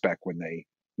people expect when they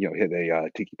hit a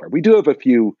tiki bar. We do have a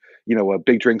few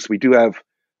big drinks. We do have,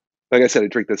 like I said, a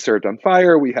drink that's served on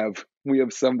fire. We have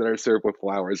some that are served with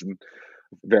flowers and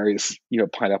various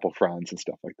pineapple fronds and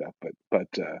stuff like that.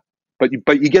 But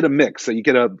you get a mix, so you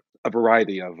get a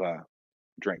variety of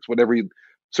drinks. Whatever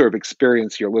sort of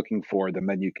experience you're looking for, the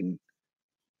menu can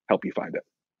help you find it.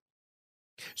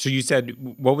 So you said,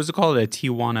 what was it called? A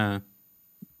Tijuana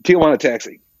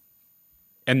Taxi.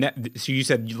 And so you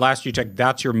said last you checked,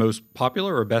 that's your most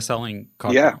popular or best-selling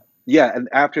cocktail? Yeah. And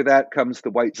after that comes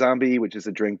the White Zombie, which is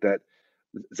a drink that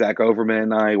Zach Overman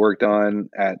and I worked on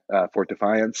at Fort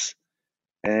Defiance.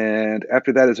 And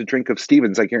after that is a drink of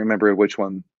Stevens. I can't remember which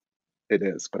one it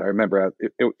is, but I remember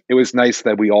it was nice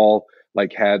that we all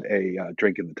had a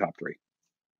drink in the top three.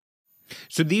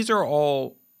 So these are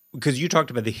all, because you talked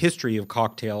about the history of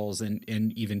cocktails and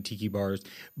even tiki bars,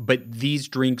 but these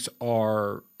drinks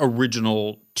are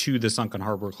original to the Sunken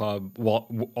Harbor Club,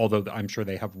 although I'm sure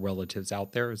they have relatives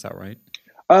out there. Is that right?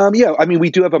 Yeah, I mean, we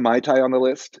do have a Mai Tai on the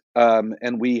list,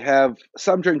 and we have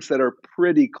some drinks that are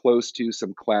pretty close to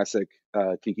some classic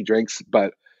tiki drinks,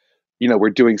 but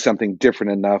we're doing something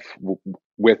different enough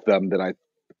with them that I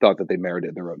thought that they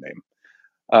merited their own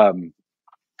name.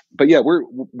 But yeah,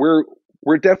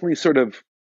 we're definitely sort of,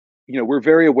 we're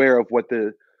very aware of what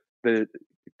the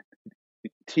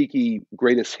tiki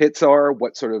greatest hits are,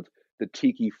 what sort of the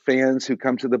tiki fans who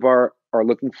come to the bar are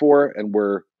looking for, and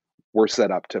we're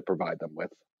set up to provide them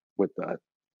with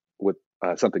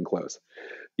something close.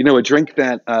 A drink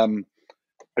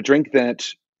that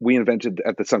we invented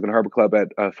at the Sunken Harbor Club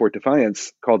at Fort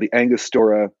Defiance called the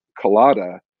Angostura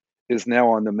Colada is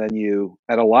now on the menu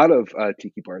at a lot of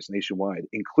tiki bars nationwide,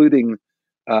 including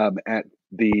at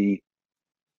the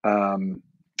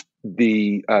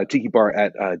tiki bar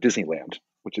at Disneyland,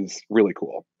 which is really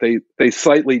cool. They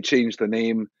slightly changed the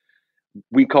name.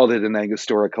 We called it an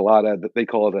Angostura Colada. They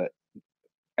call it a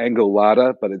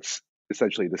Angolada, but it's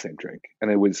essentially the same drink.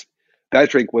 And that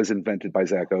drink was invented by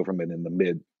Zach Overman in the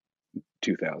mid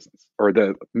 2000s or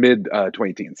the mid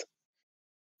 2010s.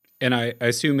 And I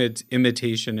assume its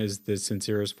imitation is the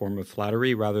sincerest form of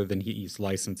flattery rather than he's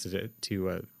licensed it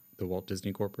to the Walt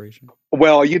Disney Corporation.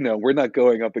 Well, we're not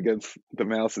going up against the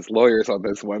Mouse's lawyers on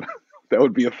this one. That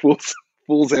would be a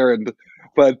fool's errand.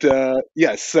 But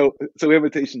yes, so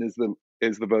imitation is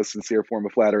the most sincere form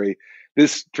of flattery.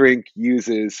 This drink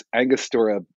uses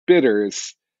Angostura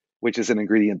bitters, which is an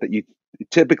ingredient that you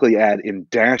typically add in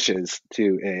dashes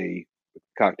to a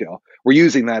cocktail. We're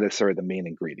using that as sort of the main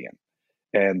ingredient,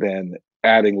 and then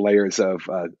adding layers of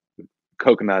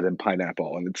coconut and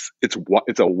pineapple, and it's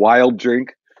a wild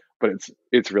drink, but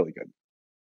it's really good.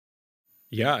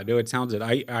 Yeah, no, it sounds it.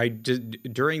 I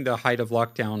did, during the height of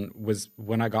lockdown was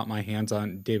when I got my hands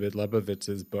on David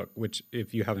Lebovitz's book, which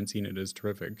if you haven't seen it is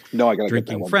terrific. No, I got to Drinking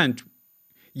get that one. French.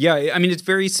 Yeah, I mean it's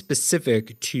very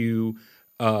specific to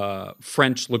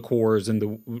French liqueurs and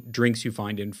the drinks you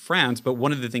find in France. But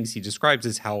one of the things he describes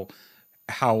is how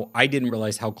I didn't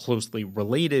realize how closely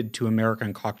related to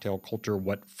American cocktail culture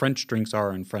what French drinks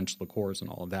are and French liqueurs and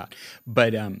all of that.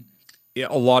 But a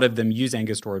lot of them use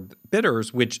Angostura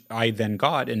bitters, which I then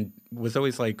got and was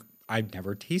always like, I've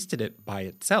never tasted it by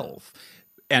itself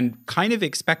and kind of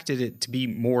expected it to be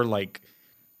more like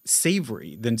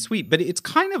savory than sweet, but it's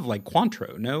kind of like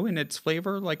Cointreau, no? In its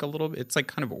flavor, like a little, it's like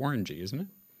kind of orangey, isn't it?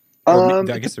 I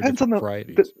guess they're different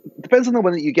varieties. Depends on the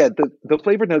one that you get. The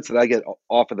flavor notes that I get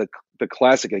off of the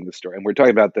classic Angostura, and we're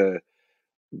talking about the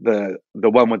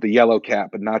one with the yellow cap,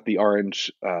 but not the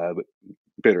orange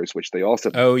bitters, which they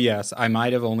also. Oh, yes. I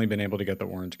might have only been able to get the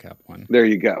orange cap one. There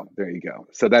you go. There you go.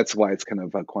 So that's why it's kind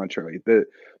of contrary. The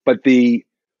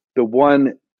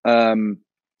one,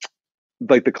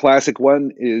 like the classic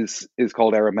one is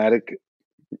called aromatic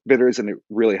bitters, and it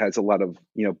really has a lot of,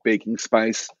 baking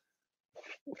spice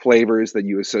flavors that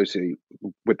you associate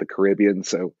with the Caribbean.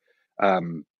 So,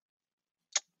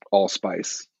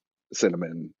 allspice,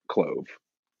 cinnamon, clove,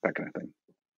 that kind of thing.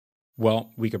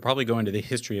 Well, we could probably go into the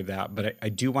history of that, but I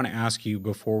do want to ask you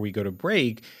before we go to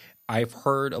break. I've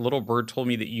heard a little bird told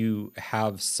me that you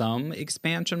have some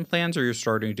expansion plans or you're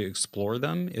starting to explore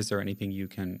them. Is there anything you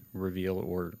can reveal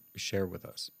or share with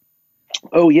us?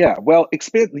 Oh yeah. Well,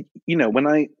 expand,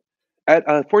 when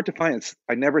at Fort Defiance,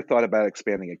 I never thought about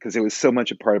expanding it because it was so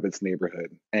much a part of its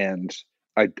neighborhood, and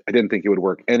I didn't think it would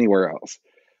work anywhere else.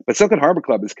 But Sunken Harbor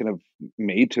Club is kind of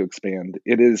made to expand.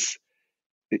 It is,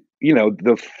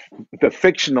 the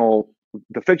fictional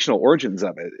origins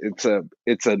of it.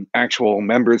 It's an actual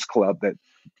members club that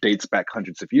dates back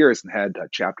hundreds of years and had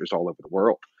chapters all over the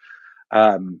world.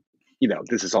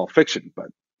 This is all fiction,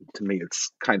 but to me,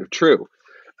 it's kind of true.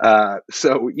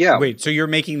 So yeah. Wait, so you're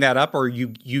making that up, or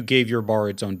you gave your bar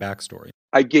its own backstory?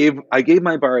 I gave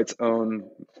my bar its own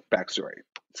backstory.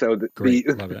 So Great,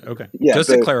 love it. Okay, yeah. Just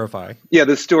to clarify, yeah,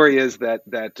 the story is that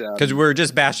because we're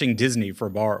just bashing Disney for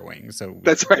borrowing, so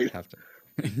that's right. Have to.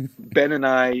 Ben and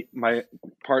I, my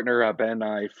partner Ben and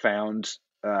I, found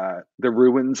the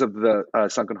ruins of the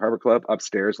Sunken Harbor Club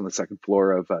upstairs on the second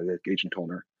floor of Gage and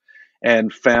Tollner,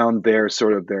 and found their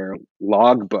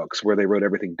log books where they wrote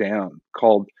everything down.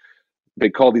 They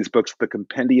called these books the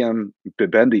Compendium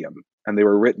Bibendium, and they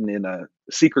were written in a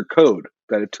secret code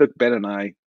that it took Ben and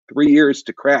I 3 years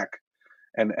to crack.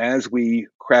 And as we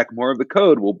crack more of the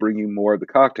code, we'll bring you more of the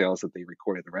cocktails that they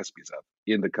recorded the recipes of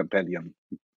in the Compendium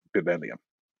Bibendium.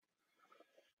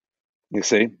 You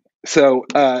see? So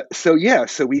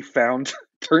we found,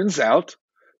 turns out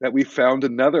that we found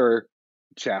another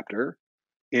chapter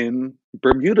in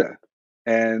Bermuda,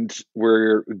 and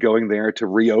we're going there to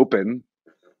reopen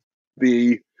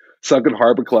the Sunken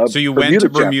Harbor Club. So you went to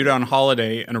Bermuda on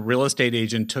holiday, and a real estate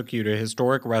agent took you to a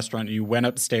historic restaurant, and you went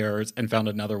upstairs and found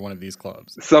another one of these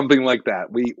clubs. Something like that.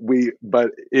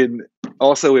 But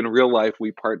also in real life,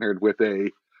 we partnered with a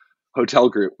hotel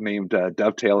group named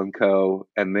Dovetail and Co.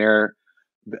 And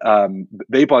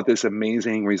they bought this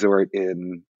amazing resort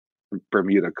in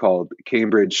Bermuda called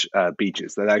Cambridge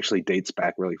Beaches that actually dates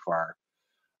back really far.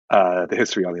 The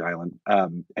history on the island,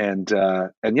 and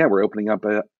yeah, we're opening up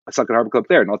a Sunken Harbor Club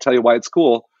there, and I'll tell you why it's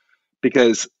cool,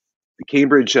 because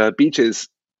Cambridge Beaches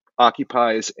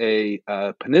occupies a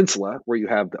peninsula where you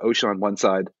have the ocean on one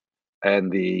side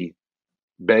and the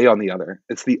bay on the other.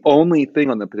 It's the only thing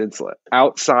on the peninsula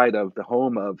outside of the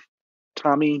home of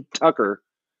Tommy Tucker,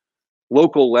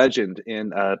 local legend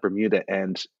in Bermuda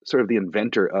and sort of the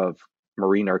inventor of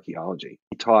marine archaeology.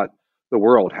 He taught the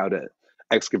world how to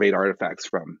excavate artifacts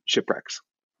from shipwrecks.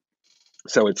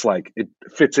 So it's like it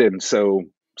fits in so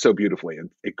beautifully, and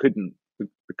it couldn't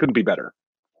be better.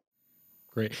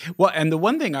 Great. Well, and the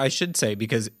one thing I should say,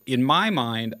 because in my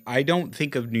mind, I don't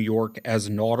think of New York as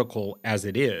nautical as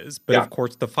it is, but of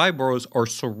course the 5 boroughs are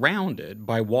surrounded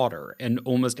by water, and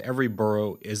almost every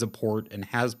borough is a port and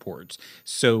has ports.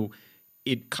 So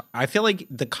I feel like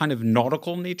the kind of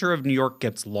nautical nature of New York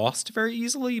gets lost very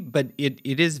easily, but it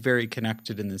is very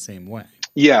connected in the same way.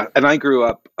 Yeah, and I grew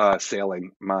up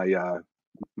sailing. My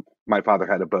father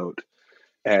had a boat,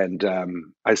 and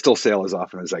I still sail as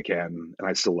often as I can, and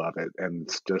I still love it, and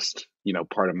it's just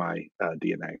part of my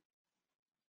DNA.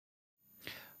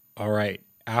 All right.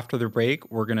 After the break,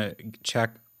 we're gonna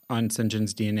check on St.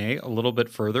 John's DNA a little bit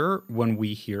further when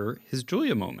we hear his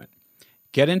Julia moment.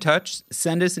 Get in touch,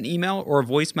 send us an email or a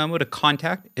voice memo to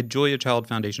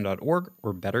contact@juliachildfoundation.org,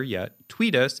 or better yet,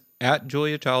 tweet us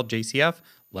 @JuliaChildJCF.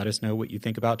 Let us know what you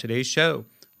think about today's show.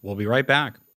 We'll be right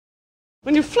back.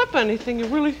 When you flip anything,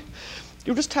 you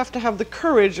just have to have the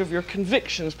courage of your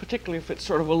convictions, particularly if it's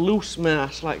sort of a loose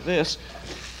mass like this.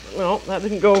 Well, that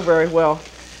didn't go very well.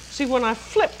 See, when I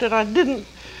flipped it, I didn't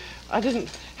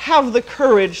have the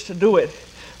courage to do it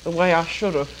the way I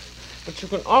should have. But you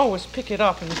can always pick it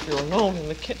up, and if you're alone in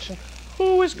the kitchen,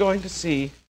 who is going to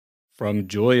see? From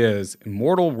Julia's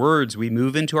immortal words, we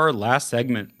move into our last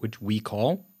segment, which we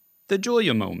call the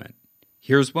Julia moment.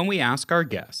 Here's when we ask our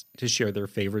guests to share their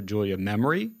favorite Julia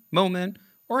memory, moment,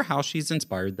 or how she's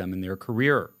inspired them in their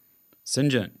career.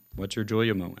 St. John, what's your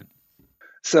Julia moment?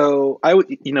 So I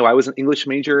was an English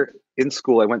major in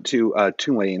school. I went to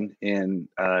Tulane in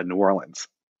New Orleans,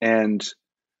 and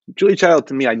Julia Child,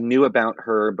 to me, I knew about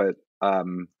her, but I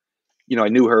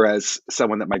knew her as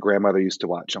someone that my grandmother used to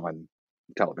watch on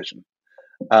television.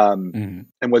 and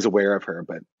was aware of her,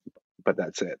 but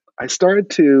that's it. I started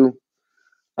to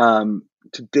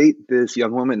date this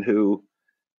young woman who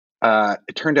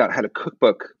it turned out had a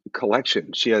cookbook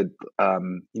collection. She had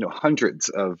hundreds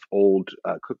of old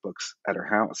cookbooks at her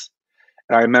house.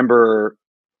 And I remember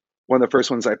one of the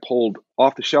first ones I pulled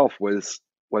off the shelf was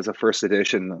a first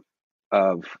edition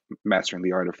of Mastering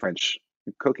the Art of French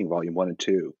Cooking, Volume 1 and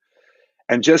 2.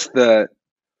 And just to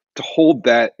hold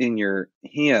that in your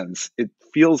hands,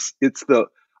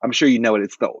 I'm sure you know it,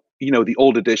 it's the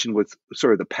old edition with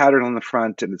sort of the pattern on the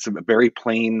front, and it's a very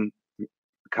plain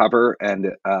cover, and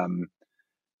it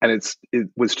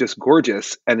was just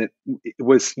gorgeous, and it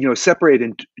was separated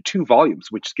into 2 volumes,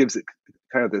 which gives it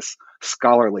kind of this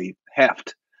scholarly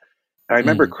heft. And I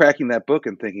remember cracking that book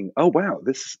and thinking, oh wow,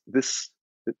 this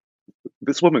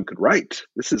woman could write.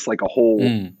 This is like a whole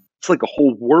it's like a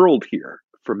whole world here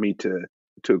for me to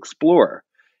explore.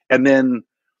 And then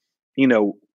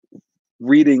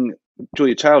reading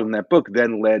Julia Child in that book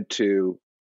then led to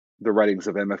the writings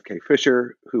of MFK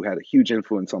Fisher, who had a huge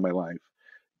influence on my life,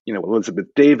 Elizabeth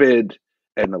David,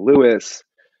 Edna Lewis.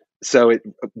 So it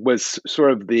was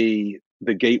sort of the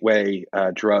gateway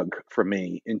drug for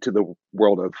me into the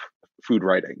world of food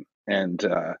writing. And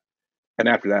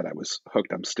after that, I was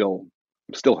hooked. I'm still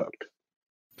hooked.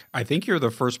 I think you're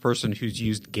the first person who's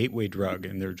used gateway drug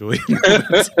in their Julia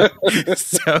moments.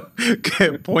 So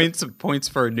points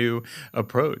for a new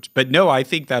approach. But no, I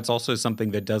think that's also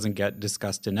something that doesn't get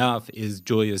discussed enough is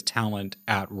Julia's talent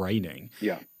at writing.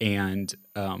 Yeah. And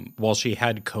while she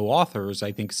had co-authors,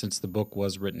 I think since the book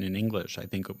was written in English, I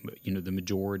think the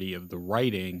majority of the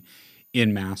writing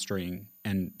in Mastering,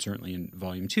 and certainly in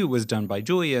Volume 2, was done by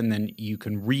Julia. And then you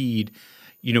can read.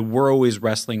 We're always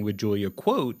wrestling with Julia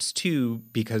quotes, too,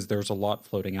 because there's a lot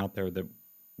floating out there that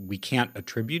we can't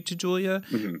attribute to Julia,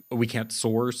 we can't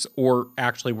source, or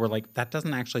actually we're like, that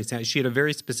doesn't actually sound. She had a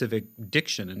very specific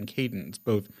diction and cadence,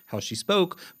 both how she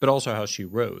spoke, but also how she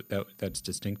wrote. That's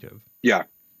distinctive. Yeah.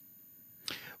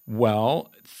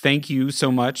 Well, thank you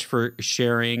so much for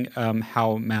sharing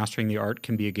how Mastering the Art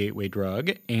can be a gateway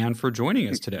drug and for joining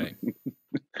us today.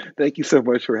 Thank you so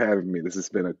much for having me. This has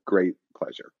been a great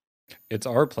pleasure. It's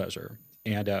our pleasure,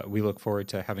 and we look forward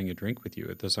to having a drink with you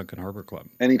at the Sunken Harbor Club.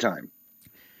 Anytime.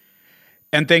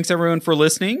 And thanks, everyone, for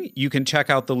listening. You can check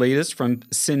out the latest from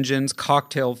St. John's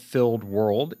cocktail-filled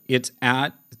world. It's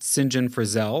at St. John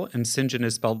Frizell, and St. John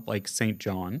is spelled like St.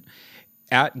 John,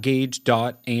 at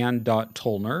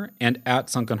gage.and.tollner, and at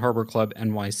Sunken Harbor Club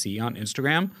NYC on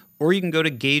Instagram, or you can go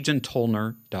to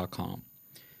gageandtollner.com.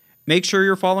 Make sure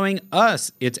you're following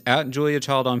us. It's at Julia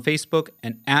Child on Facebook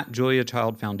and at Julia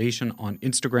Child Foundation on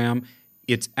Instagram.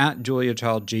 It's at Julia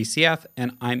Child JCF,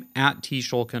 and I'm at T.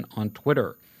 Shulkin on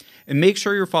Twitter. And make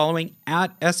sure you're following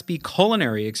at SB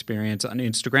Culinary Experience on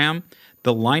Instagram.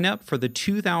 The lineup for the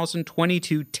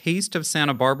 2022 Taste of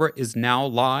Santa Barbara is now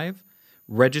live.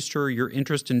 Register your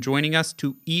interest in joining us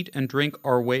to eat and drink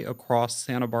our way across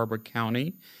Santa Barbara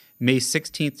County, May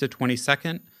 16th to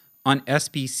 22nd. On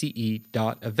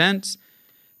sbce.events.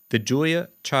 The Julia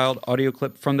Child audio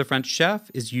clip from The French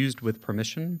Chef is used with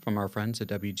permission from our friends at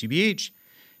WGBH.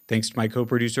 Thanks to my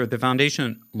co-producer at the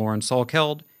Foundation, Lauren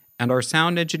Salkeld, and our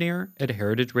sound engineer at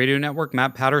Heritage Radio Network,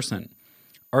 Matt Patterson.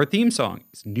 Our theme song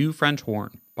is New French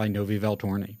Horn by Novi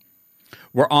Valtorni.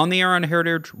 We're on the air on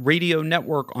Heritage Radio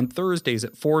Network on Thursdays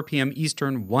at 4 p.m.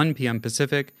 Eastern, 1 p.m.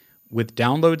 Pacific, with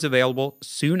downloads available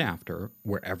soon after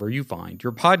wherever you find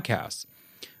your podcasts.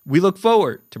 We look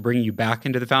forward to bringing you back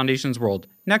into the Foundation's world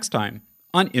next time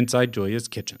on Inside Julia's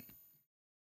Kitchen.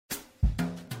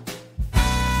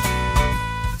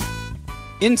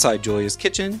 Inside Julia's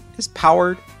Kitchen is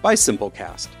powered by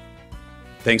Simplecast.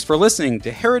 Thanks for listening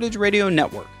to Heritage Radio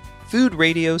Network, food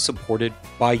radio supported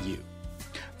by you.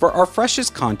 For our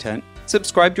freshest content,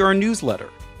 subscribe to our newsletter.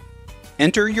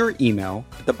 Enter your email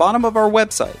at the bottom of our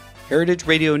website,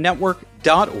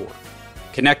 heritageradionetwork.org.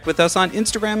 Connect with us on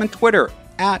Instagram and Twitter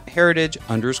at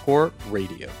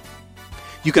heritage_radio.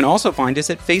 You can also find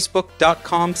us at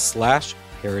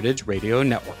facebook.com/Heritage Radio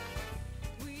Network.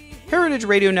 Heritage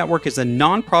Radio Network is a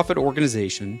nonprofit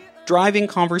organization driving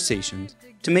conversations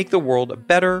to make the world a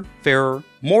better, fairer,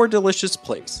 more delicious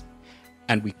place.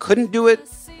 And we couldn't do it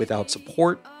without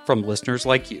support from listeners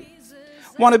like you.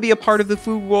 Want to be a part of the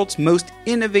food world's most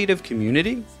innovative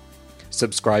community?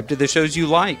 Subscribe to the shows you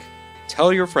like,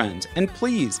 tell your friends, and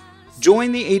please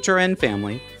join the HRN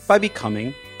family by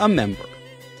becoming a member.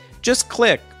 Just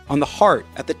click on the heart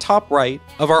at the top right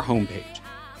of our homepage.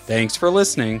 Thanks for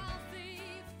listening.